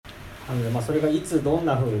なので、それがいつどん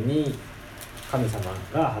な風に神様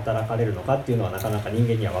が働かれるのかっていうのはなかなか人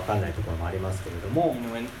間には分かんないところもありますけれども、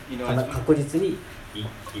確実にい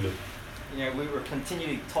る。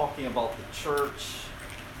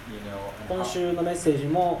今週のメッセージ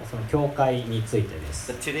もその教会についてで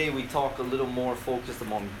す。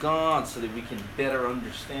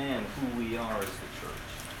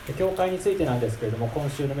教会についてなんですけれども、今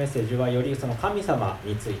週のメッセージはよりその神様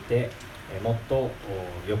についてもっと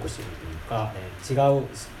よく知るというか、違う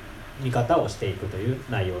見方をしていくという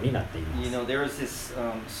内容になっています。There is this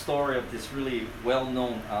story of this really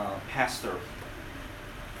well-known pastor,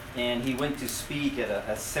 and he went to speak at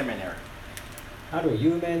a seminary. ある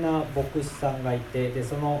有名な牧師さんがいて、で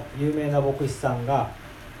その有名な牧師さんが、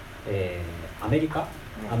アメリカ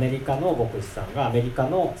の牧師さんがアメリカ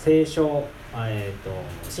の聖書、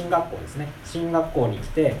神学校ですね、神学校に来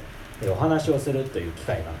てお話をするという機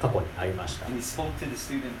会が過去にありました。And he spoke to the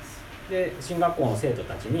students. で神学校の生徒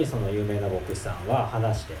たちにその有名な牧師さんは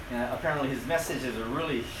話して、apparently his messages are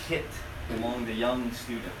really hit among the young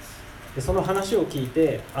students. でその話を聞い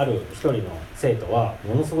て、ある一人の生徒は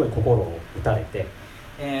ものすごい心を打たれて、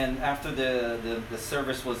 And after the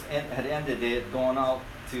service had ended, they had gone out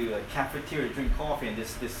to a cafeteria to drink coffee, and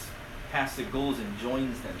this pastor goes and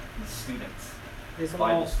joins them, the students. でその、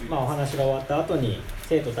お話が終わった後に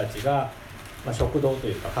生徒たちが、食堂と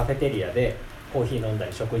いうかカフェテリアでコーヒー飲んだ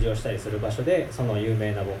り食事をしたりする場所で、その有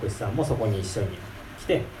名な牧師さんもそこに一緒に来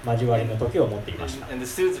て交わりの時を持っていました。And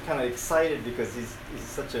the students are kind of excited because he's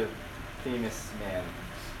such a famous man.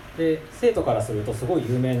 で生徒からするとすごい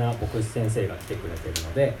有名な牧師先生が来てくれている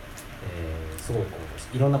ので、すごい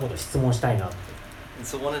いろんなことを質問したいなって。And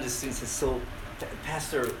so one of the students says, "So,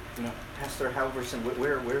 Pastor Halverson,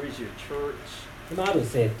 where is your church?" 今ある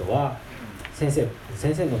生徒は、先生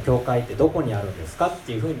の教会ってどこにあるんですかっ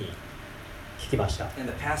ていうふうに聞きました。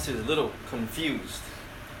And the pastor is a little confused.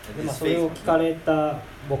 でそれを聞かれた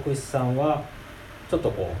牧師さんはちょっ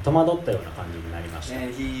と戸惑ったような感じになりました。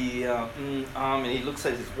And he looks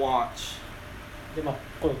at his watch. で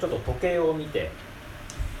これちょっと時計を見て、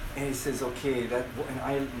And he says, "Okay,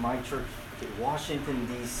 my church, Washington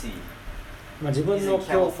D.C." 自分の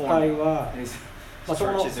教会は、そ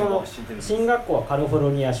の神学校はカリフォ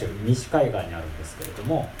ルニア州西海岸にあるんですけれど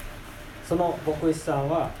も、その牧師さん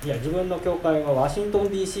はいや自分の教会はワシントン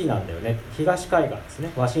DC なんだよね、東海岸です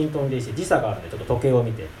ね、ワシントン DC 時差があるのでちょっと時計を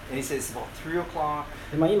見て、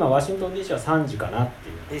今ワシントン DC は3時かなっ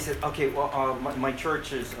ていう。He said, "Okay, my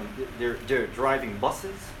church is they're driving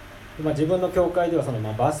buses." 自分の教会ではその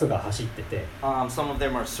バスが走ってて、some of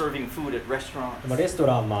them are serving food at restaurants. レスト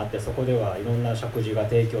ランもあって、そこではいろんな食事が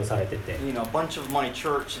提供されてて、a bunch of my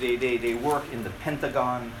church they work in the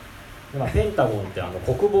Pentagon. ペンタゴンって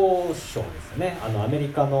国防省ですね、アメリ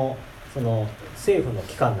カのその政府の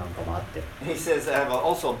機関なんかもあって。He says, "I have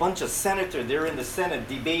also a bunch of senators. They're in the Senate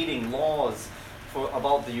debating laws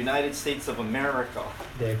about the United States of America."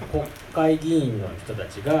 で国会議員の人た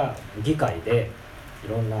ちが議会でい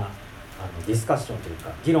ろんなディスカッションという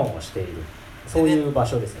か議論をしている、そういう場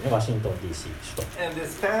所ですよね、ワシントン DC 首都。And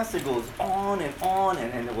this pastor goes on and on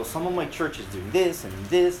and well, some of my church is doing this and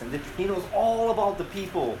this and this. He knows all about the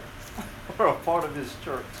people who are a part of his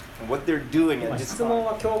church and what they're doing at this time. 質問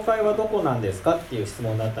は教会はどこなんですかっていう質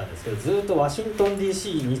問だったんですけど、ずっとワシントン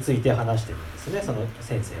DC について話してるんですね、その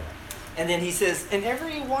先生は。And then he says, "And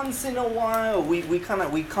every once in a while we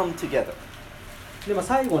come together." で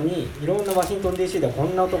最後にいろんなワシントン DC でこ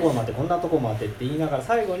んなところもあってこんなところもあってって言いながら、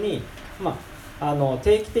最後に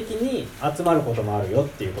定期的に集まることもあるよっ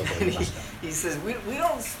ていうことを言いました。He says, we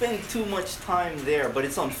don't spend too much time there, but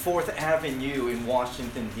it's on 4th Avenue in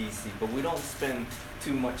Washington D.C. But we don't spend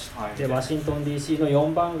too much time there. でワシントン DC の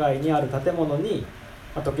4番街にある建物に、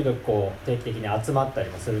時々定期的に集まった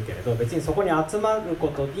りもするけれど、別にそこに集まるこ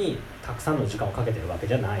とにたくさんの時間をかけてるわけ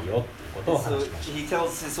じゃないよっていうことを話しました。So he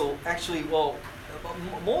tells us, so actually, well,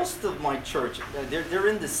 most of my church, they're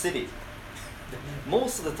in the city.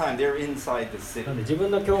 Most of the time they're inside the city. なんで自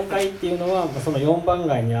分の教会っていうのはその4番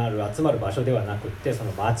街にある集まる場所ではなくって、そ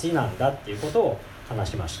の街なんだっていうことを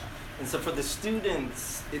話しました。And so for the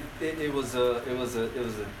students, it was a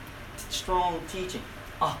strong teaching.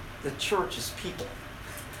 The church is people.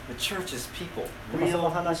 The church is people. その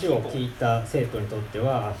話を聞いた生徒にとって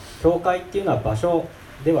は、教会っていうのは場所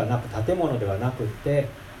ではなく、建物ではなくって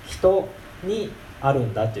人にある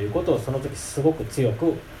んだということをその時すごく強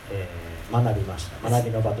く、学びました。学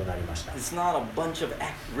びの場となりました。It's not a bunch of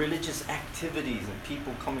religious activities and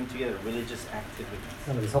people coming together, religious activities.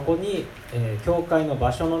 なのでそこに、教会の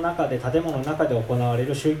場所の中で、建物の中で行われ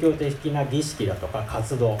る宗教的な儀式だとか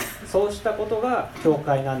活動、そうしたことが教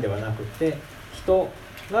会なんではなくて、人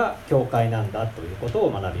が教会なんだということ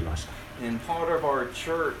を学びました。And part of our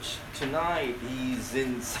church tonight, he's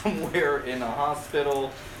in somewhere in a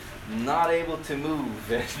hospital, not able to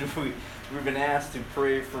move, and we've been asked to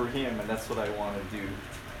pray for him, and that's what I want to do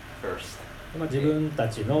first. 自分た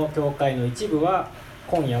ちの教会の一部は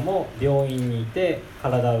今夜も病院にいて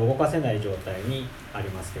体を動かせない状態にあり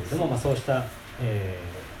ますけれども、そうした、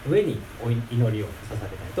上に祈りを捧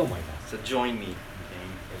げたいと思います。So join me.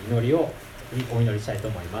 祈りをお祈りしたいと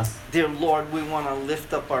思います。 Dear Lord, we want to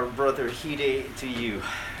lift up our brother Hide to you.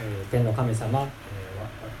 天の神様、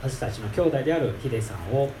私たちの兄弟であるヒデさ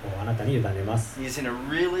んをあなたに委ねます。 He's in a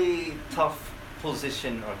really tough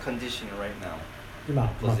position or condition right now. 今、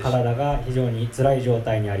体が非常に辛い状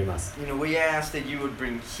態にあります。 You know, we ask that you would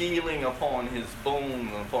bring healing upon his bone,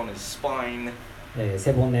 upon his spine.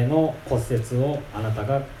 背骨の骨折をあなた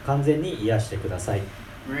が完全に癒してください。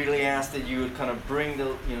 Really ask that you would kind of bring the,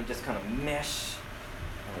 just kind of mesh,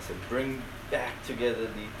 bring back together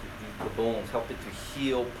the bones, help it to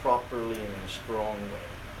heal properly and in a strong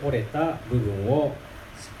way. 折れた部分を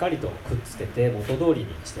しっかりとくっつけて元通り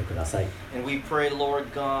にしてください。 And we pray,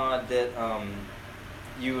 Lord God, that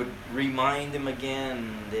you would remind him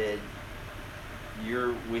again that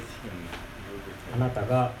you're with him. あなた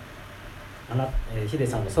がヒデ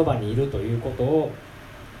さんのそばにいるということを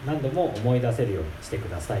何度も思い出せるようにしてく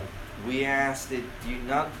ださい。 We ask that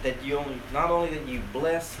not only that you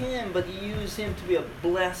bless him, but you use him to be a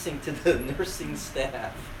blessing to the nursing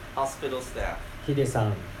staff, hospital staff. ヒデさ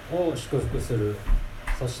んを祝福する、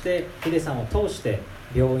そしてヒデさんを通して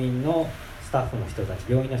病院のスタッフの人たち、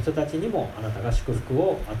病院の人たちにもあなたが祝福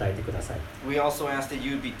を与えてください。 We also ask that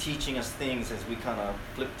you would be teaching us things as we kind of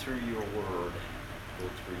flip through your word, go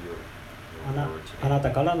through your word あなた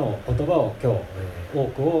からの言葉を今日、多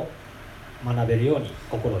くを学べるように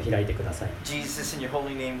心を開いてください。 Jesus, in your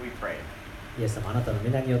holy name we pray. イエス様、あなたの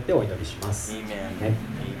皆によってお祈りします。 Amen. Amen.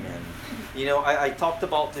 Amen. I talked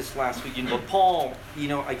about this last week, but Paul,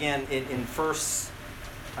 again in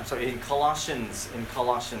Colossians, in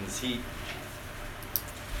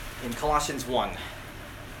Colossians 1.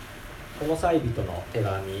 コロサイ人の手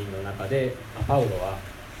紙の中でパウロは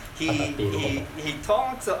語っていること。 He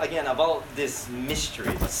talks again about this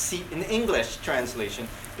mystery. In the English translation,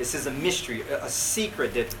 it says a mystery, a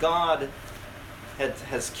secret that God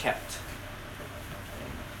has kept.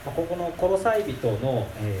 ここのコロサイ人の、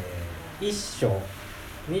1章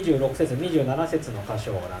26節27節の箇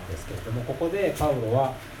所なんですけれども、ここでパウロ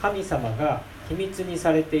は神様が秘密に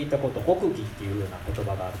されていたこと、奥義っていうような言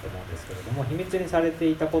葉があると思うんですけれども、秘密にされて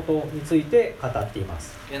いたことについて語っていま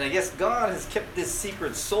す。 And I guess God has kept this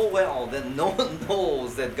secret so well that no one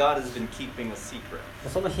knows that God has been keeping a secret.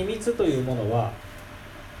 その秘密というものは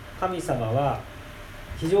神様は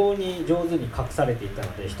非常に上手に隠されていた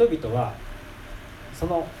ので、人々はそ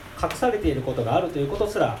の隠されていることがあるということ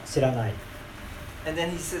すら知らない。 And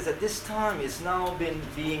then he says that this time is now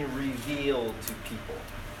being revealed to people.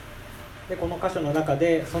 でこの箇所の中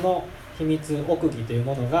でその秘密、奥義という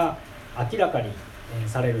ものが明らかに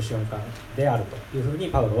される瞬間であるというふうに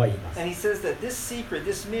パウロは言います。 And he says that this secret,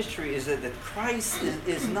 this mystery is that Christ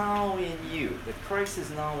is now in you, that Christ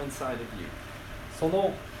is now inside of you. そ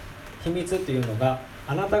の秘密というのが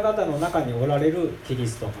あなた方の中におられるキリ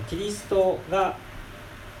ストが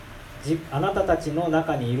あなたたちの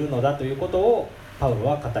中にいるのだということをパウロ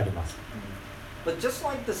は語ります。 But just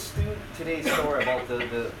like today's story about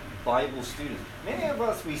the Bible student, many of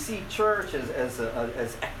us, we see church as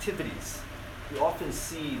activities. We often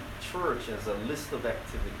see church as a list of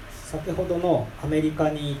activities. 先ほどのアメリカ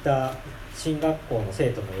にいた進学校の生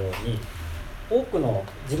徒のように、多くの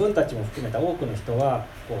自分たちも含めた多くの人は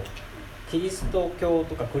キリスト教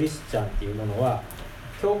とかクリスチャンっていうものは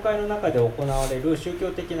教会の中で行われる宗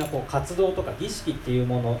教的な活動とか儀式っていう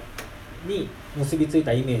ものに結びつい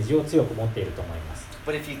たイメージを強く持っていると思います。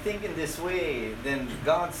 But if you think in this way, then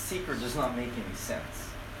God's secret does not make any sense.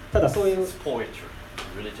 ただそういう It's poetry,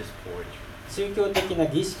 religious poetry. 宗教的な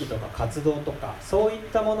儀式とか活動とかそういっ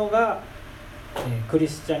たものが、クリ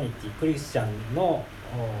スチャンの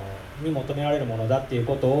に求められるものだっていう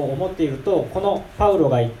ことを思っていると、このパウロ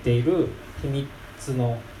が言っている秘密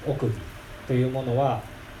の奥義というものは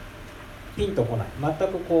ピンとこない、全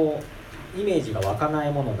くイメージが湧かな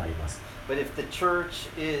いものになります。 But if the church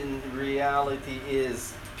in reality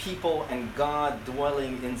is people and God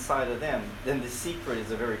dwelling inside of them, then the secret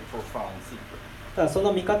is a very profound secret. ただそ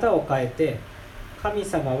の見方を変えて、神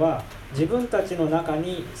様は自分たちの中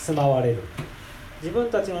に住まわれる、自分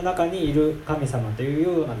たちの中にいる神様という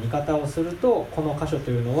ような見方をすると、この箇所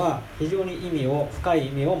というのは非常に深い意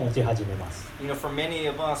味を持ち始めます。 For many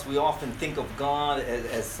of us, we often think of God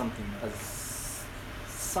as something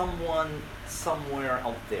someone somewhere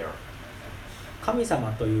out there. 神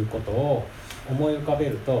様ということを思い浮かべ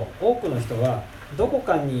ると、多くの人はどこ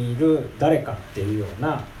かにいる誰かっていうよう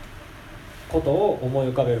なことを思い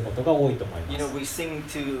浮かべることが多いと思います。You know, we sing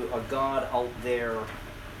to a God out there.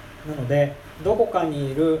 なので、どこか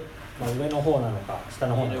にいる、上の方なのか下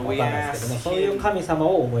の方なのか分からないですけども、そういう神様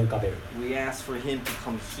を思い浮かべる。We ask for him to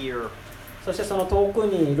come here. そしてその遠く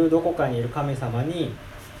にいるどこかにいる神様に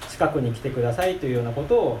近くに来てくださいというようなこ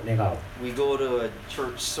とを願う。We go to a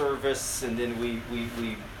church service and then we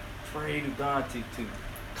pray to God to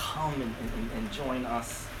come and join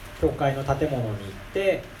us. 教会の建物に行っ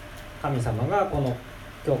て神様がこの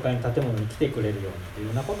教会の建物に来てくれるようにという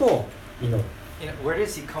ようなことを祈る。You know, where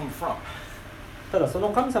does he come from? ただその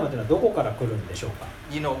神様というのはどこから来るんでしょうか。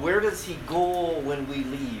 You know, where does he go when we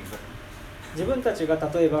leave? 自分たちが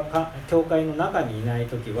例えば教会の中にいない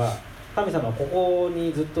ときは神様はここ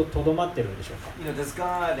にずっと留まってるんでしょうか。 You know, does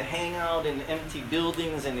God hang out in empty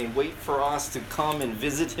buildings and they wait for us to come and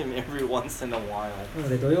visit him every once in a while? なの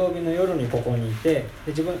で土曜日の夜にここにいて、で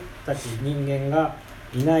自分たち人間が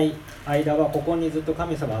いない間はここにずっと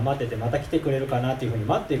神様は待ってて、また来てくれるかなというふうに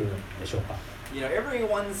待っているんでしょうか。 You know, every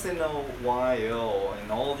once in a while, in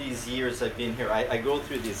all these years I've been here, I go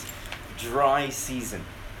through this dry season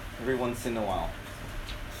every once in a while.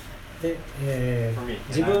 で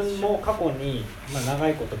自分も過去に、長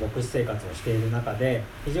いこと牧師生活をしている中で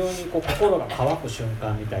非常に心が乾く瞬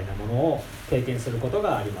間みたいなものを経験すること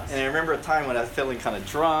があります。 And I remember a time when I was feeling kind of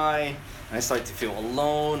dry, and I started to feel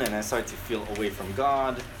alone, and I started to feel away from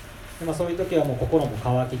God. でそういう時はもう心も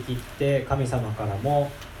乾ききって神様からも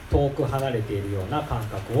遠く離れているような感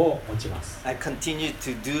覚を持ちます。 I continued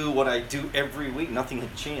to do what I do every week. Nothing had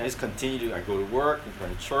changed. I just continued to, I go to work, I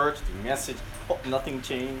go to church, do message. Oh, nothing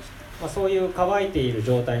changed. そういう乾いている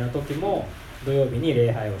状態の時も土曜日に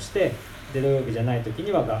礼拝をして、で土曜日じゃない時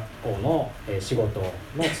には学校の仕事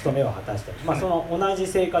の務めを果たして、その同じ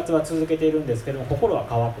生活は続けているんですけども、心は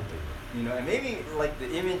乾くという。 You know, and maybe like the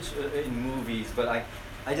image in movies, but I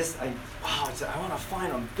want to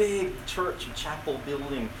find a big church chapel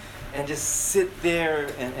building and just sit there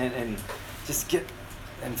and just get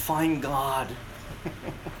and find God.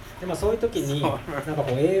 でそういう時に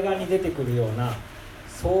映画に出てくるような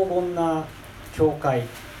荘厳な教会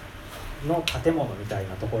の建物みたい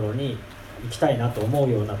なところに行きたいなと思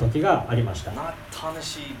うような時がありました。 Not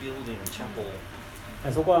Tanashi building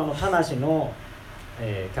chapel. そこは田無の、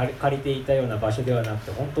借りていたような場所ではなく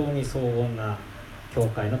て、本当に荘厳な教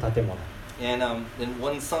会の建物。 And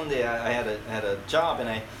one Sunday I had a job,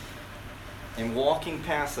 and I'm walking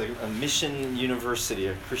past a mission university,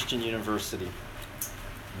 a Christian university.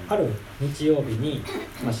 ある日曜日に、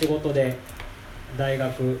仕事で大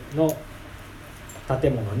学の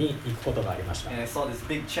建物に行くことがありました。 And I saw this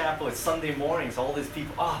big chapel. It's Sunday morning, so all these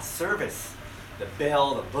people, service, the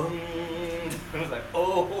bell, the boom. I was like,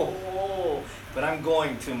 oh, but I'm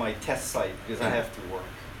going to my test site because I have to work.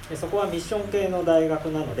 でそこはミッション系の大学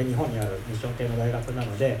なので、日本にあるミッション系の大学な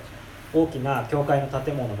ので、大きな教会の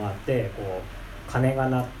建物もあって、鐘が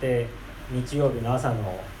鳴って日曜日の朝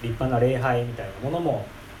の立派な礼拝みたいなものも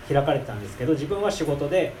開かれてたんですけど、自分は仕事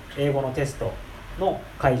で英語のテストの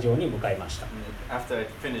会場に向かいました。 After I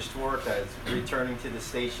finished work, I was returning to the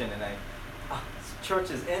station, and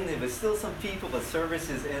church is ended, but still some people, but service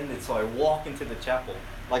is ended, so I walk into the chapel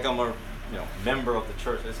like I'm a member of the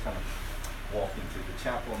church. I just kind of walk into the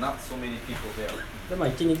chapel. Not so many people there. で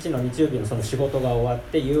一日の日曜日のその仕事が終わっ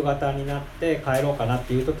て夕方になって帰ろうかなっ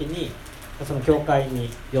ていう時にその教会に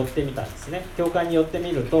寄ってみたんですね。教会に寄ってみ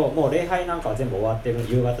るともう礼拝なんかは全部終わってる、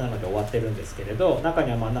夕方なので終わってるんですけれど、中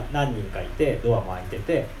には何人かいてドアも開いて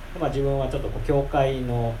て、自分はちょっと教会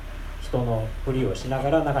の人のふりをしなが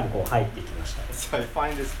ら中に入っていきました。 So I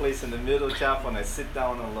find this place in the middle chapel and I sit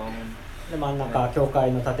down alone. で真ん中、教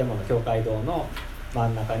会の建物、教会堂の真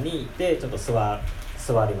ん中にいてちょっと座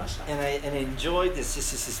りました。 And I enjoyed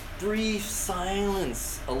this brief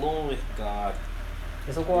silence alone with God.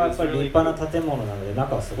 でそこはやっぱり立派な建物なので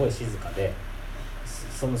中はすごい静かで、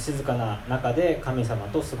その静かな中で神様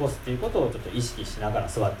と過ごすということをちょっと意識しながら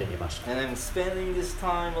座ってみました。 And I'm spending this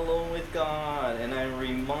time alone with God, and I'm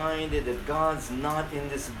reminded that God's not in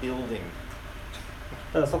this building.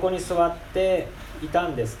 ただそこに座っていた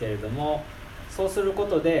んですけれども、そうするこ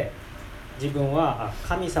とで自分は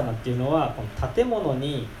神様っていうのはこの建物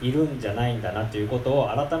にいるんじゃないんだなということを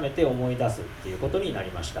改めて思い出すっていうことにな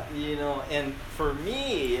りました。 You know, and for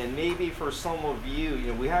me, and maybe for some of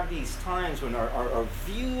you, we have these times when our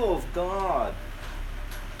view of God,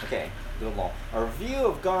 okay, a little long, our view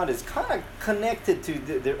of God is kind of connected to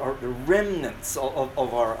the remnants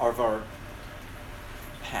of our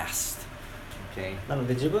past. Okay? なの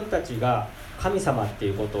で自分たちが神様って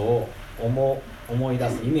いうことを思い出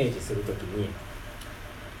すイメージするときに、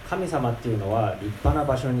神様っていうのは立派な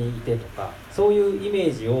場所にいてとか、そういうイメ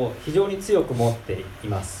ージを非常に強く持ってい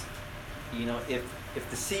ます。You know, if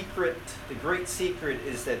the secret, the great secret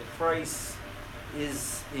is that Christ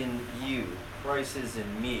is in you, Christ is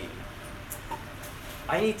in me,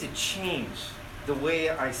 I need to change the way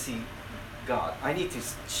I see God. I need to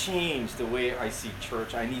change the way I see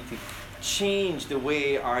church. I need to change the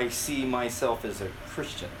way I see myself as a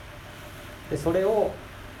Christian. でそれを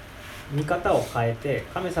見方を変えて、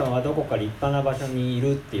神様はどこか立派な場所にい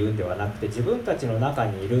るっていうんではなくて、自分たちの中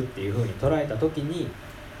にいるっていうふうに捉えたときに、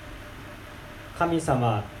神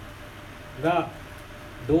様が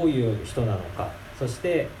どういう人なのか、そし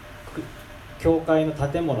て教会の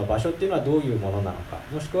建物、場所っていうのはどういうものなのか、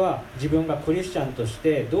もしくは自分がクリスチャンとし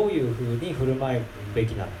てどういうふうに振る舞うべ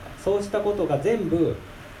きなのか、そうしたことが全部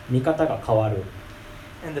見方が変わる。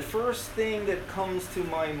And the first thing that comes to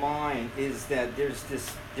my mind is that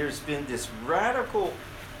there's been this radical,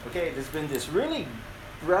 okay, there's been this really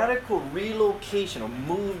radical relocation or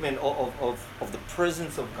movement of the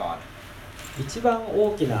presence of God. 一番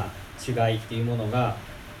大きな違いっていうものが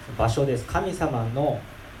場所です。神様の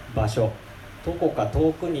場所、どこか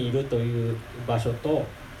遠くにいるという場所と、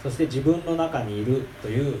そして自分の中にいると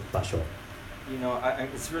いう場所。You know,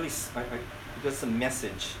 it's really, got some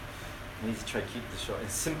message. I need to try to keep this short. In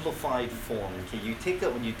simplified form. Okay,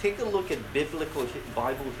 when you take a look at biblical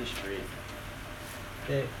Bible history.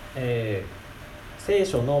 で、聖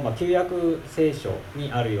書の、旧約聖書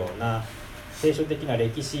にあるような聖書的な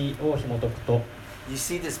歴史を紐解くと、You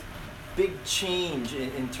see this big change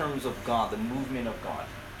in terms of God, the movement of God.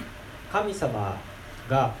 神様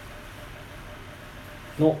が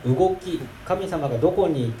の動き、神様がどこ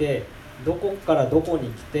にいて、どこからどこ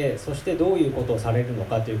に来て、そしてどういうことをされるの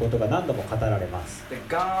かということが何度も語られます。The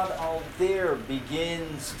God out there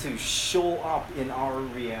begins to show up in our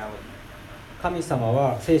reality. 神様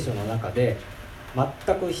は聖書の中で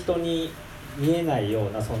全く人に見えないよ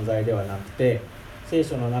うな存在ではなくて、聖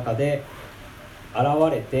書の中で現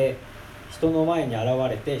れて、人の前に現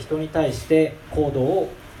れて、人に対して行動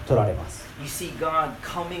を取られます。You see God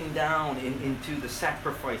coming down into the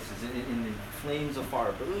sacrifices in the flames of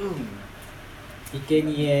fire. Boom. 生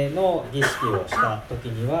贄の儀式をした時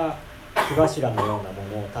には火柱のようなも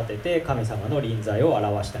のを立てて神様の臨在を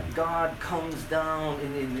表したり、 God comes down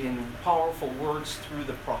in powerful words through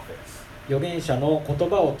the prophets. 預言者の言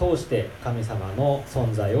葉を通して神様の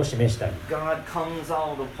存在を示したり、 God comes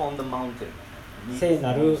out upon the mountain. 聖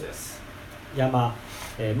なる山、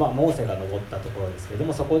モーセが登ったところですけれど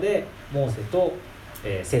も、そこでモーセと、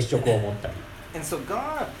接触を持ったり。 And so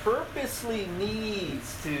God purposely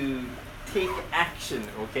needs to take action,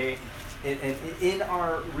 okay, in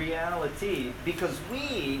our reality because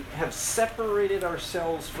we have separated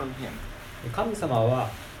ourselves from Him. 神様は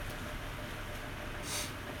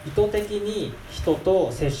意図的に人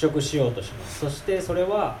と接触しようとします。そしてそれ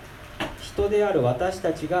は人である私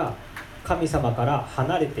たちが神様から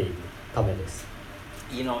離れているためです。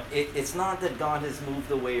You know, it's not that God has moved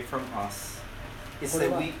away from us. It's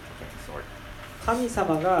that we. Okay, sorry. 神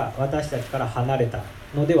様が私たちから離れた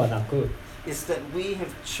のではなく、 It's that we have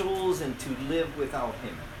chosen to live without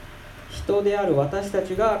Him. 人である私た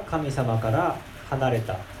ちが神様から離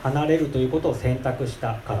れるということを選択し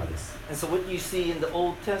たからです。 And so what you see in the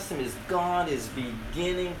Old Testament is God is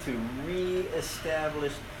beginning to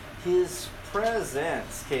reestablish His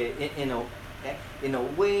presence, okay, in a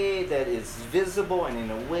way that is visible and in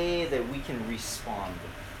a way that we can respond.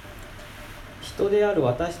 人である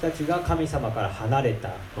私たちが神様から離れた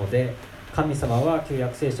ので、神様は旧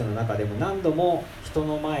約聖書の中でも何度も人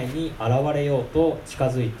の前に現れようと近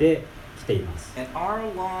づいてきています。 And our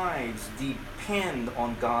lives depend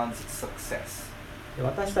on God's success.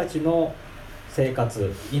 私たちの生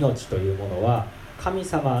活、命というものは神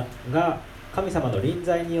様の臨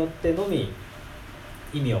在によってのみ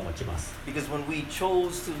意味を持ちます。 Because when we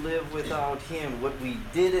chose to live without Him, what we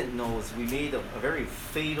didn't know is we made a very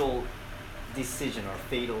fatal decision or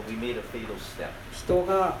we made a fatal step. 人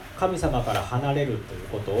が神様から離れるという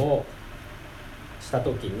ことをした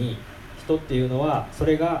ときに、人っていうのはそ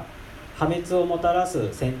れが破滅をもたら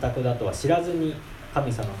す選択だとは知らずに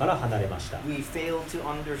神様から離れました。 We fail to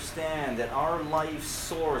understand that our life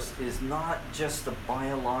source is not just a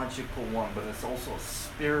biological one, but it's also a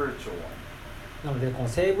spiritual one. なのでこの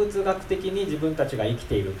生物学的に自分たちが生き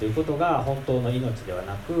ているということが本当の命では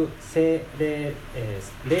なく、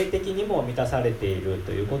霊的にも満たされている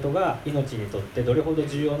ということが命にとってどれほど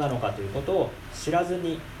重要なのかということを知らず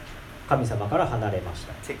に神様から離れまし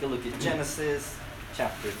た。 Take a look at Genesis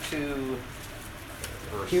chapter 2.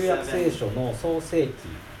 旧約聖書の創世記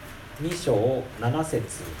2章7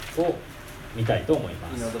節を見たいと思い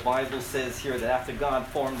ます。You know, the Bible says here that after God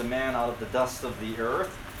formed the man out of the dust of the earth,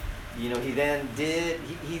 you know, he did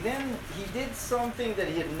something that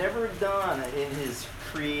he had never done in his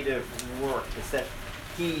creative work. Is that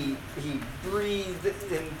he breathed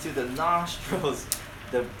into the nostrils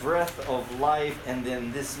the breath of life, and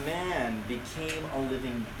then this man became a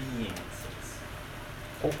living being.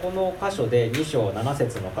 ここの箇所で2章7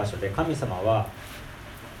節の箇所で神様は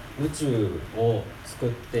宇宙を作っ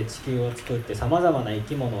て地球を作ってさまざまな生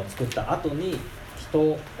き物を作った後に人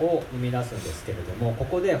を生み出すんですけれども、こ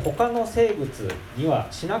こで他の生物には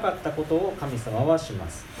しなかったことを神様はしま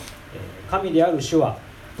す。神である主は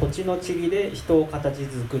土地の塵で人を形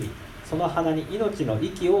作り、その鼻に命の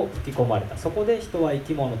息を吹き込まれた。そこで人は生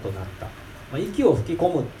き物となった。息を吹き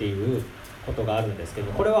込むっていうことがあるんですけ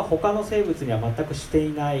ど、これは他の生物には全くして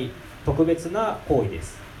いない特別な行為で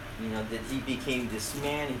す。You know, that he became this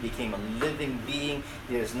man, he became a living being.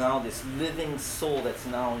 There's now this living soul that's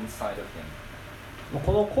now inside of him.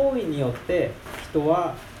 この行為によって人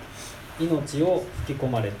は命を吹き込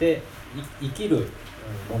まれて生きる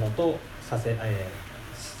ものと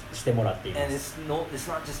してもらっています。And it's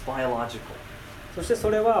not just biological. そしてそ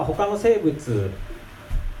れは他の生物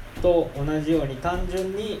と同じように単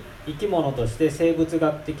純に生き物として生物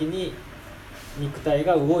学的に肉体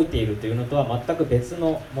が動いているというのとは全く別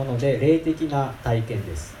のもので霊的な体験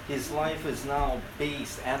です。Adam's life is now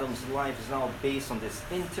based on this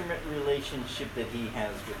intimate relationship that he has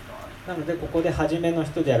with God. なのでここで初めの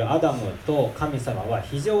人であるアダムと神様は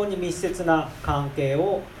非常に密接な関係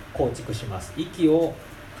を構築します。息を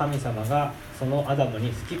神様がそのアダム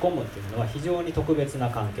に吹き込むというのは非常に特別な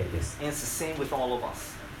関係です。And it's the same with all of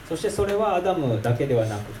us. そしてそれはアダムだけでは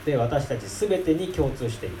なくて私たちすべてに共通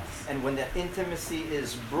しています。And when that intimacy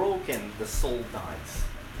is broken, the soul dies.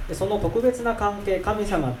 でその特別な関係、神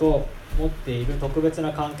様と持っている特別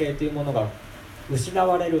な関係というものが失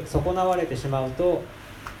われる、損なわれてしまうと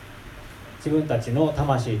自分たちの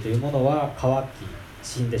魂というものは乾き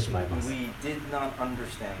死んでしまいます。 We did not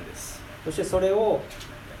understand this. そしてそれを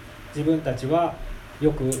自分たちは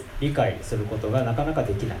よく理解することがなかなか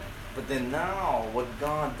できない。But then now what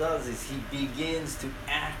God does is he begins to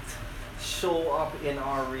show up in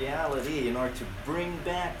our reality in order to bring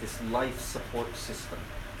back this life support system.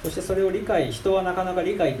 そしてそれを人はなかなか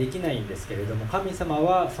理解できないんですけれども、神様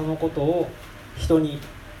はそのことを人に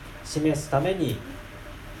示すために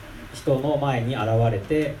人の前に現れ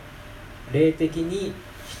て霊的に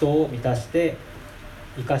人を満たして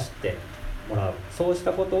生かしてもらう、そうし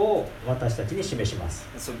たことを私たちに示します。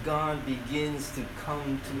So God begins to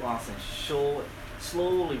come to us and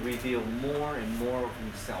slowly reveal more and more of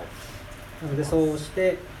himself. なので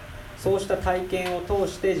そうした体験を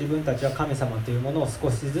通して自分たちは神様というものを少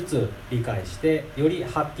しずつ理解してより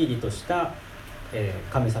はっきりとした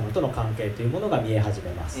神様との関係というものが見え始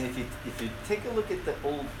めます。And if you take a look at the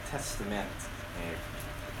Old Testament,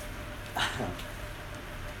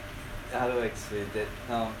 how do I explain that?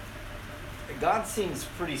 God seems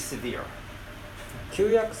pretty severe.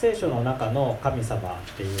 旧約聖書の中の神様っ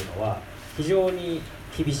ていうのは非常に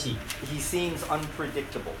厳しい。He seems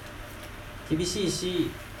unpredictable. 厳しい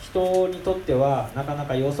し、人にとってはなかな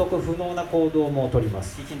か予測不能な行動も取りま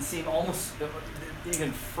す。He can seem almost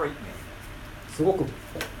even frightening. すごく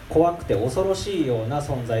怖くて恐ろしいような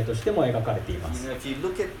存在としても描かれています。You know, if you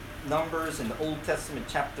look at Numbers in the Old Testament,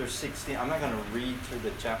 chapter 16, I'm not going to read through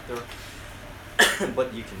the chapter,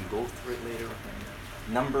 but you can go through it later.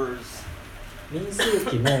 Numbers. 民数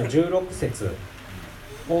記の16節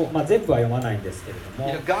を、全部は読まないんですけれども、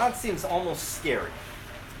You know, God seems almost scary.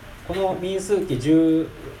 この民数記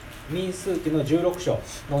の16章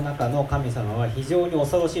の中の神様は非常に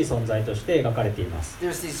恐ろしい存在として描かれています。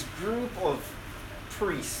There's this group of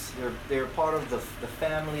priests. They're part of the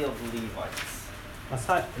family of Levites.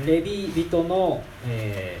 レビ人の、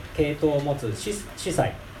系統を持つ司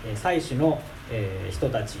祭、祭司の、人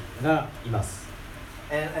たちがいます。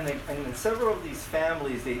And several of these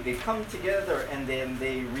families, they come together and then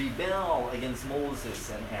they rebel against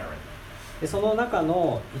Moses and Aaron. でその中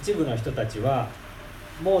の一部の人たちは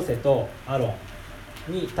モーセとアロ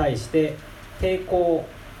ンに対して抵抗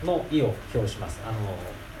の意を表します。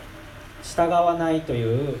従わないと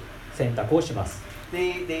いう選択をします。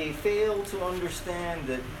They fail to understand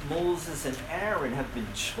that Moses and Aaron have been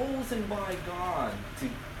chosen by God to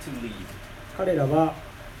lead. 彼らは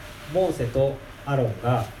モーセとアロン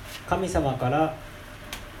が神様から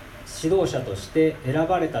指導者として選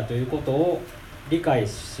ばれたということを理解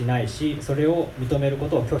しないし、それを認めるこ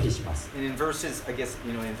とを拒否します。And in verses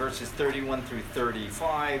 31 through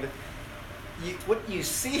 35, what you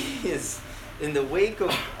see is in the wake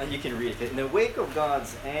of, you can read it, in the wake of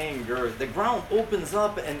God's anger, the ground opens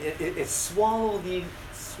up and it swallows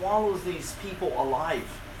these people alive.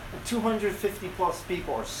 250 plus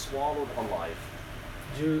people are swallowed alive.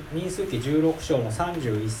 民数記16章の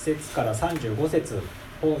31節から35節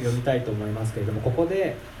を読みたいと思いますけれども、ここ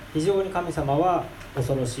で非常に神様は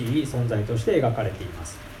恐ろしい存在として描かれていま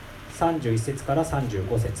す。31節から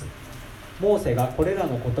35節。モーセがこれら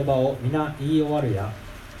の言葉を皆言い終わるや、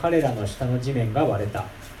彼らの下の地面が割れた。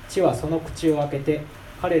地はその口を開けて、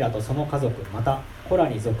彼らとその家族、また子ら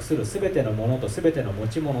に属するすべてのものとすべての持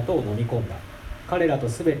ち物とを飲み込んだ。彼らと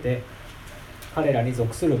すべて彼らに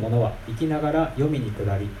属する者は生きながら黄泉に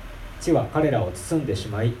下り、地は彼らを包んでし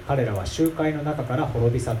まい、彼らは集会の中から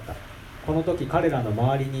滅び去った。この時彼らの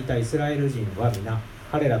周りにいたイスラエル人は皆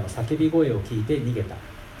彼らの叫び声を聞いて逃げた。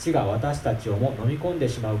地が私たちをも飲み込んで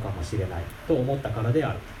しまうかもしれないと思ったからで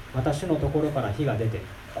ある。また主のところから火が出て、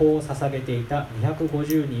香を捧げていた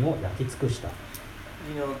250人を焼き尽くした。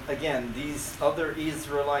You know, again, these other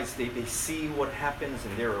Israelites, they see what happens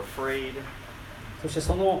and they're afraid. そして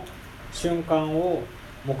その瞬間を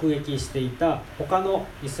目撃していた他の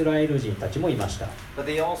イスラエル人たちもいました。But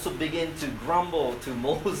they also begin to grumble to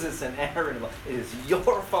Moses and Aaron about, it is your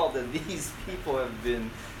fault that these people have been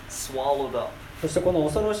swallowed up. そしてこの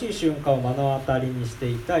恐ろしい瞬間を目の当たりにして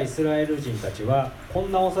いたイスラエル人たちは、こ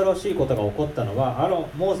んな恐ろしいことが起こったのは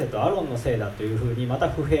モーセとアロンのせいだというふうにまた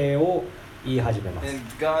不平を言い始めます。And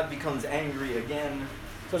God becomes angry again.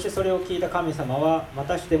 そしてそれを聞いた神様はま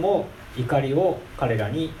たしても怒りを彼ら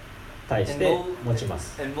に対して持ちま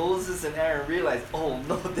す。And Moses and Aaron realize, oh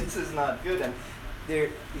no, this is not good. And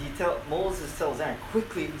Moses tells Aaron,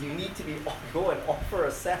 quickly, you need to go and offer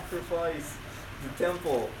a sacrifice to the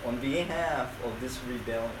temple on behalf of this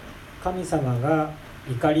rebellion. 神様が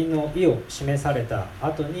怒りの意を示された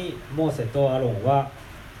後に、モーセとアロンは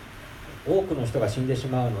多くの人が死んでし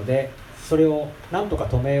まうので、それを何とか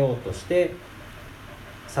止めようとして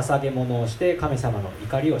捧げ物をして神様の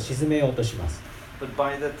怒りを鎮めようとします。But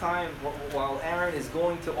by the time, while Aaron is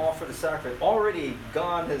going to offer the sacrifice, already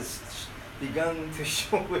God has begun to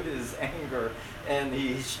show his anger, and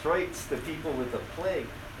he strikes the people with a plague.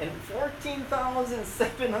 And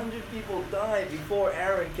 14,700 people die before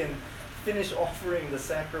Aaron can finish offering the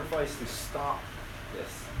sacrifice to stop this.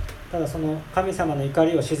 ただその神様の怒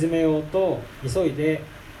りを鎮めようと急いで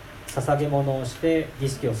捧げ物をして儀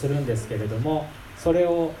式をするんですけれども、それ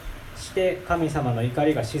をして神様の怒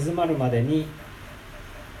りが静まるまでに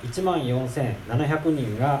14,700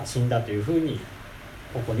人が死んだというふうに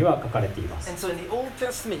ここには書かれています。And so in the Old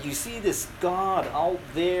Testament, you see this God out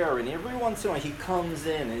there, and every once in a while He comes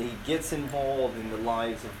in and He gets involved in the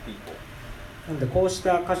lives of people. なのでこうし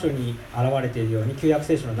た箇所に現れているように、旧約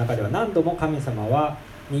聖書の中では何度も神様は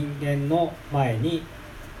人間の前に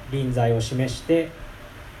臨在を示して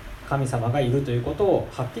神様がいるということを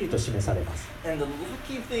はっきりと示されます。And the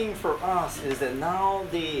lucky thing for us is that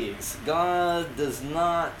nowadays God does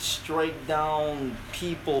not strike down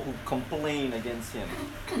people who complain against Him.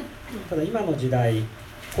 ただ今の時代、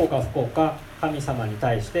幸か不幸か神様に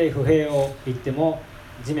対して不平を言っても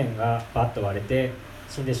地面がバッと割れて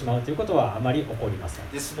死んでしまうということはあまり起こりません。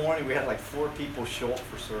This morning we had like 4 people show up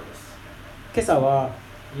for service. 今朝は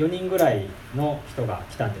4人ぐらいの人が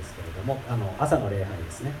来たんですけれども、朝の礼拝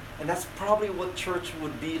ですね。And that's probably what church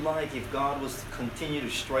would be like if God was to continue to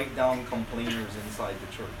strike down complainers inside the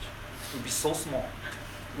church. It would be so small.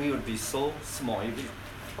 We would be so small. It'd be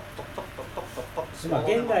今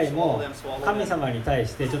現代も神様に対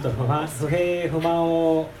してちょっと不平不満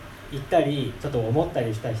を言ったりちょっと思った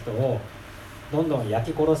りした人をどんどん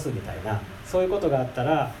焼き殺すみたいな、そういうことがあった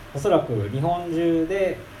らおそらく日本中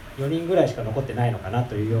で4人ぐらいしか残ってないのかな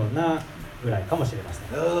というようなぐらいかもしれません。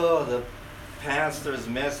Oh, the pastor's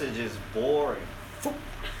message is boring.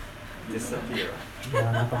 Disappear. い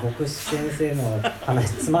や、なんか牧師先生の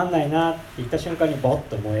話つまんないなって言った瞬間にボッ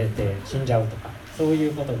と燃えて死んじゃうとか、そうい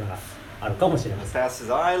うことがあるかもしれません。 The pastor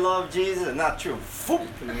says, I love Jesus. Not true.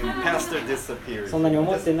 And the pastor disappears. そんなに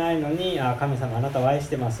思ってないのに、神様あなたを愛し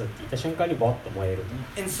てますって言った瞬間にボッと燃える。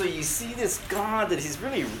 And so you see this God that He's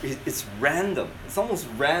really, it's random. It's almost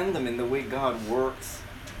random in the way God works.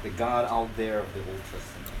 The God out there of the Old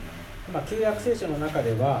Testament. 旧約聖書の中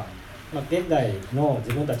では、現代の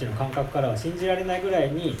自分たちの感覚からは信じられないぐら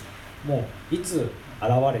いに、もういつ現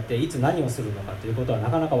れていつ何をするのかということはな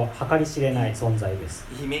かなか計り知れない存在です。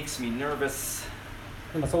He makes me nervous.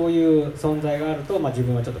 でもそういう存在があると、自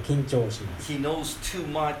分はちょっと緊張します。He knows too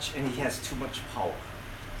much and he has too much power.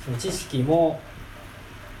 その知識も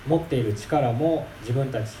持っている力も自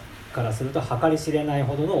分たちからすると計り知れない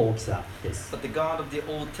ほどの大きさです。 But the God of the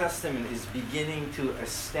Old Testament is beginning to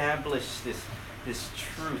establish this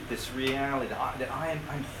truth, this reality that I'm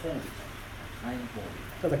holy. I'm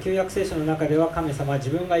holy. ただ旧約聖書の中では神様は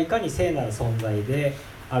自分がいかに聖なる存在で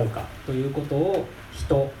あるかということを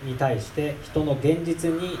人に対して人の現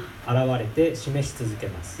実に現れて示し続け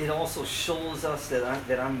ます。 It also shows us that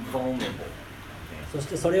I'm vulnerable. そし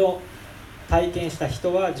てそれを体験した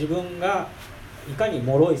人は自分がいかに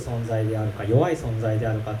脆い存在であるか弱い存在で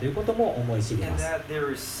あるかということも思い知り And ます。 that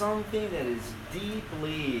there is something that is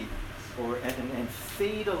deeply and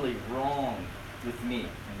fatally wrong with me and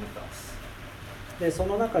with us. でそ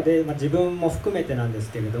の中で、自分も含めてなんで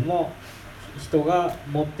すけれども人が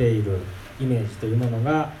持っているイメージというもの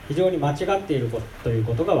が非常に間違っているという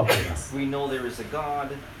ことが分かります。 We know there is a God.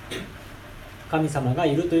 神様が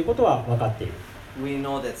いるということは分かっている。 We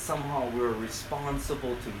know that somehow we're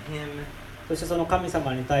responsible to Him. そしてその神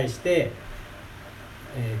様に対して、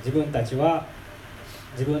自分たちは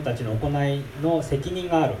自分たちの行いの責任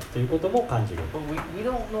があるということも感じる。 But we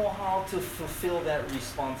don't know how to fulfill that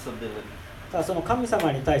responsibility. ただその神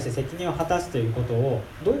様に対して責任を果たすということを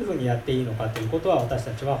どういうふうにやっていいのかということは私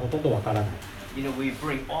たちはほとんどわからない。 You know, we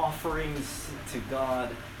bring offerings to God.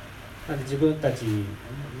 なので自分たち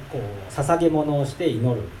捧げ物をして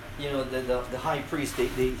祈る。 You know, the high priest,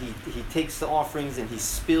 he takes the offerings and he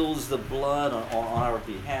spills the blood on our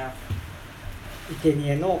behalf. 生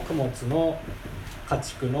贄の供物の家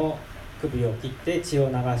畜の首を切って血を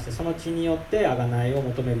流してその血によって贖いを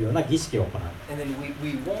求めるような儀式を行う。 And then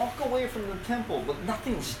we walk away from the temple, but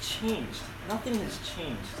nothing's changed. Nothing has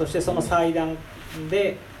changed. そしてその祭壇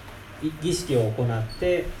で儀式を行っ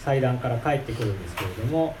て祭壇から帰ってくるんですけれど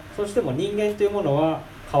も、そしても人間というものは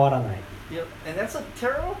変わらない。 Yeah, and that's a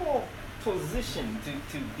terrible position to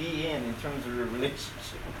be in terms of your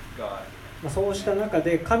relationship with God. そうした中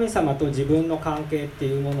で神様と自分の関係って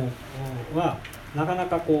いうものはなかな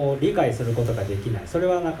か理解することができない。それ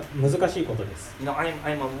は難しいことです。 You know,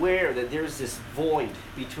 I'm aware that there's this void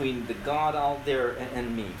between the God out there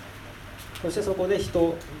and me. そしてそこで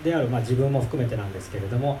人である、自分も含めてなんですけれ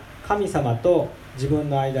ども神様と自分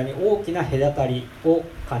の間に大きな隔たりを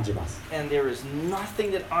感じます。 And there is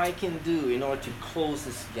nothing that I can do in order to close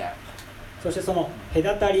this gap. そしてその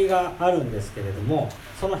隔たりがあるんですけれども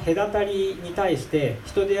その隔たりに対して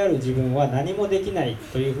人である自分は何もできない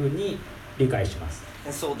というふうに理解します。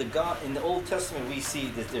 And so the God in the Old Testament we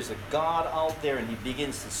see that there's a God out there and he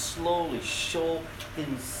begins to slowly show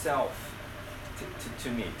himself to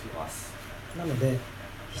me, to us. なので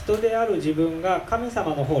人である自分が神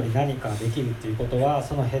様の方に何かできるということは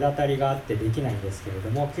その隔たりがあってできないんですけれど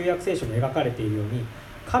も旧約聖書に描かれているように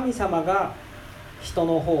神様が人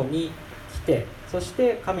の方に来てそし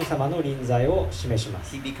て神様の臨在を示しま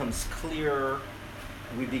す。 He becomes clearer.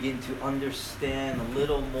 We begin to understand a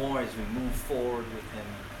little more as we move forward with him.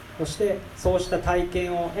 そしてそうした体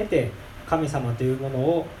験を得て神様というもの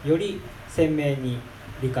をより鮮明に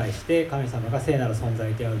理解して神様が聖なる存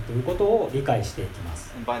在であるということを理解していきま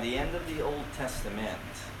す。 And by the end of the Old Testament,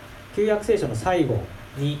 旧約聖書の最後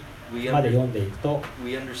にまで読んでいくと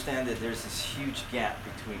we understand that there's this huge gap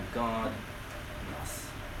between God and us.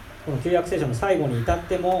 この旧約聖書の最後に至っ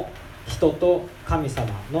ても人と神様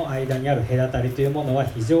の間にある隔たりというものは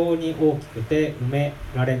非常に大きくて埋め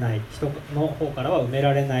られない人の方からは埋め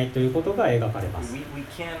られないということが描かれます。 We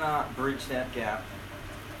cannot bridge that gap.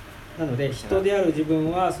 なので人である自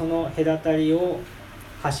分はその隔たりを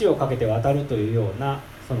橋を架けて渡るというような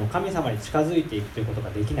その神様に近づいていくということが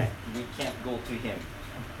できない。 We can't go to him.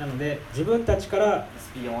 なので自分たちから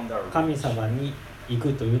It's beyond our 神 reach. 様に行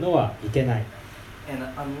くというのはいけない。 And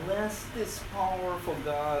unless this powerful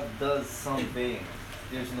God does something,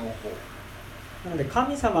 there's no hope. なので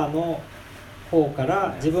神様の方か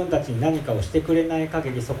ら自分たちに何かをしてくれない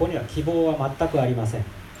限りそこには希望は全くありません。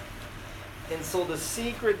 And so the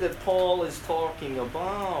secret that Paul is talking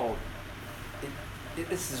about, it's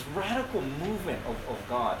this radical movement of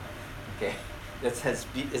God, okay,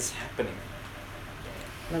 is happening.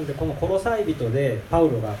 なのでこのコロサイ人でパ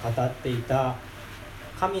ウロが語っていた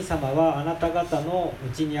神様はあなた方のう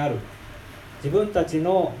ちにある自分たち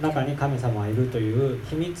の中に神様がいるという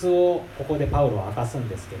秘密をここでパウロは明かすん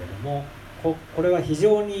ですけれどもこれは非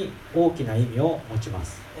常に大きな意味を持ちま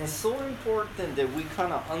す。 And it's so important that we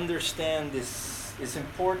kind of understand this. It's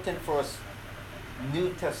important for us New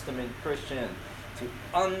Testament Christians to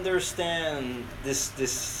understand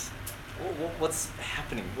this what's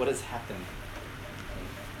happening, what is happening.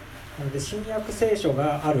 なので新約聖書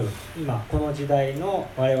がある今この時代の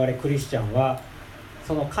我々クリスチャンは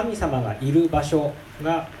その神様がいる場所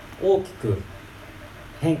が大きく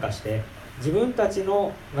変化して自分たち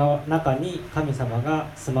の中に神様が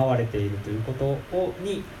住まわれているということ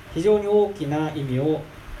に非常に大きな意味を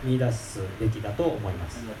見出すべきだと思いま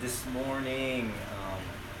す。This morning, we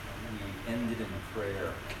ended in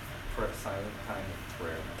prayer, silent time of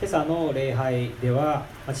prayer. 今朝の礼拝では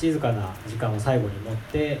静かな時間を最後に持っ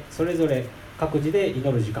てそれぞれ各自で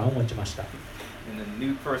祈る時間を持ちました。And the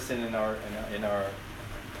new person in our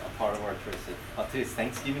part of our church said, "Today's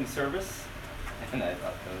Thanksgiving service," and I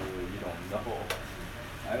thought, "Oh, you don't know.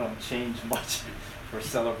 I don't change much for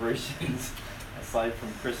celebrations aside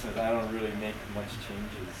from Christmas. I don't really make much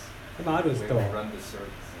changes." 今あ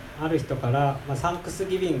る人から、サンクス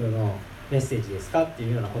ギビングのメッセージですかって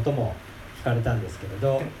いうようなことも聞かれたんですけれ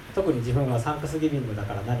ど、特に自分はサンクスギビングだ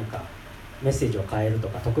から何かメッセージを変えると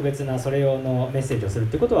か特別なそれ用のメッセージをするっ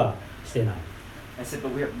ていうことはしてない。I said,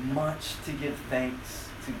 but we have much to give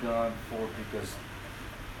thanks to God for because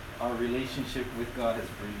our relationship with God has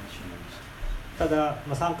really changed. ただ、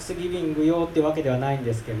サンクスギビング用ってわけではないん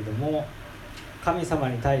ですけれども、神様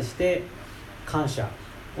に対して感謝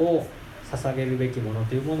を捧げるべきもの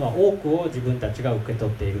というものは多くを自分たちが受け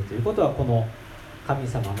取っているということは、この神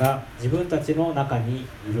様が自分たちの中に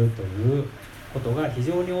いるということが非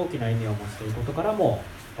常に大きな意味を持つということからも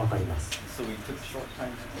分かります。So we took short time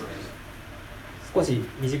to pray. 少し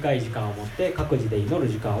短い時間を持って各自で祈る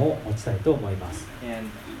時間を持ちたいと思います。And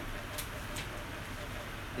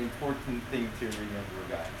the important thing to remember,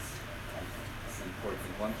 guys. It's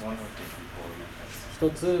important. One more thing before we pray.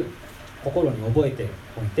 一つ心に覚えて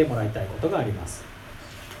おいてもらいたいことがあります。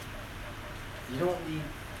You don't need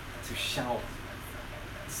to shout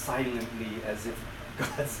silently as if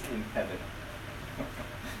God's in heaven.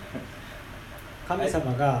 神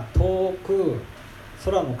様が遠く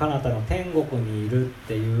空の彼方の天国にいるっ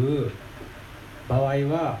ていう場合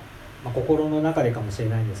は、心の中でかもしれ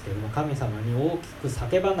ないんですけれども、神様に大きく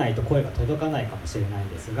叫ばないと声が届かないかもしれないん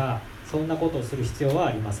ですが、そんなことをする必要は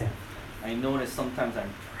ありません。I notice sometimes I'm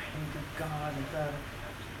praying to God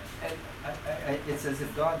and it's as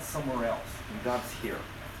if God's somewhere else and God's here.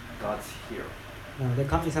 God's here. なので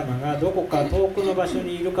神様がどこか遠くの場所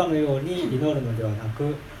にいるかのように祈るのではな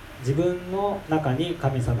く、自分の中に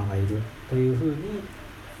神様がいるというふうに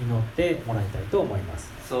祈ってもらいたいと思いま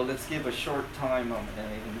す。So let's give a short time in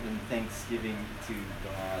thanksgiving to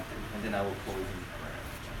God, and then I will close in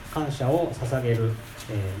prayer. 感謝を捧げる、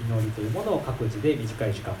祈りというものを各自で短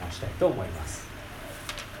い時間をしたいと思います。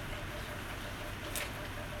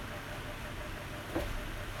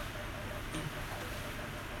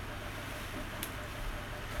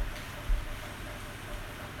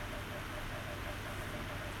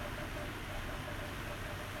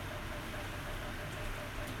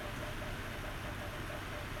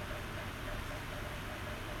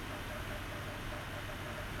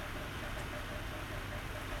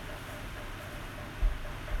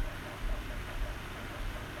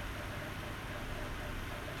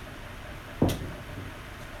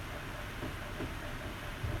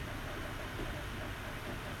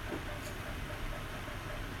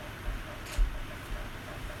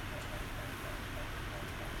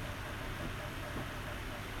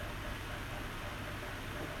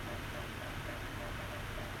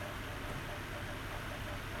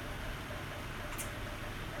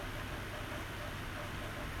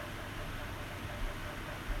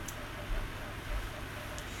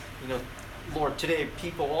You know, Lord, today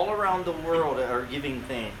people all around the world are giving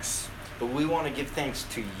thanks, but we want to give thanks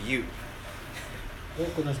to you. 多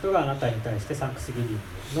くの人があなたに対してサンクスギビン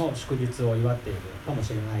グの祝日を祝っているかも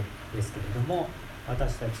しれないですけれども、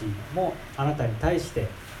私たちもあなたに対して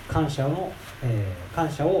感謝を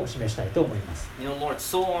示したいと思います。You know, Lord,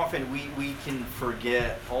 so often we can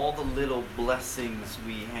forget all the little blessings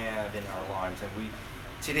we have in our lives, and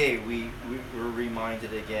today we're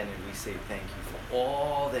reminded again, and we say thank you for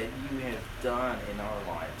all that you have done in our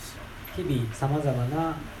lives. 日々さまざま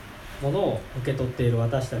なものを受け取っている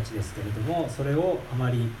私たちですけれども、それをあ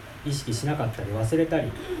まり意識しなかったり忘れた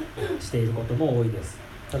りしていることも多いです。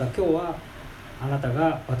ただ今日はあなた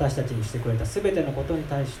が私たちにしてくれたすべてのことに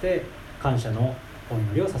対して感謝のお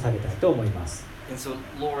祈りを捧げたいと思います。And so,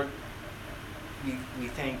 Lord, we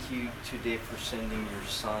thank you today for sending your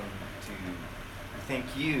Son to. We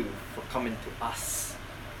thank you for coming to us,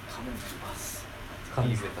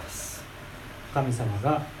 be with us. 神様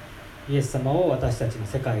がイエス様を私たちの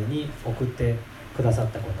世界に送ってくださ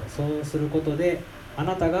ったこと、そうすることであ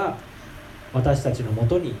なたが私たちのも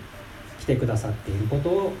とに来てくださっていること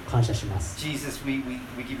を感謝します。 Jesus, we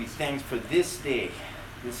give you thanks for this day.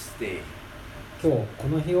 今日こ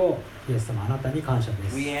の日をイエス様あなたに感謝で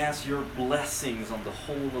す。 We ask your blessings on the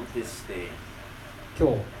whole of this day. 今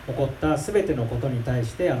日起こったすべてのことに対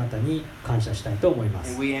してあなたに感謝したいと思いま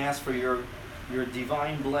す。 And we ask for your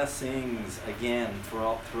divine blessings again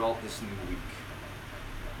throughout this new week.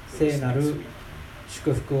 聖なる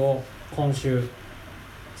祝福を今週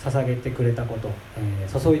捧げてくれたこと、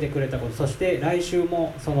注いでくれたこと、そして来週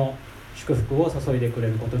もその祝福を注いでくれ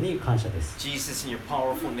ることに感謝です。 Jesus, in your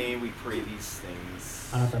powerful name, we pray these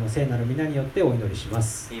things. あなたの聖なる皆によってお祈りしま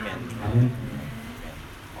す。Amen. アーメン。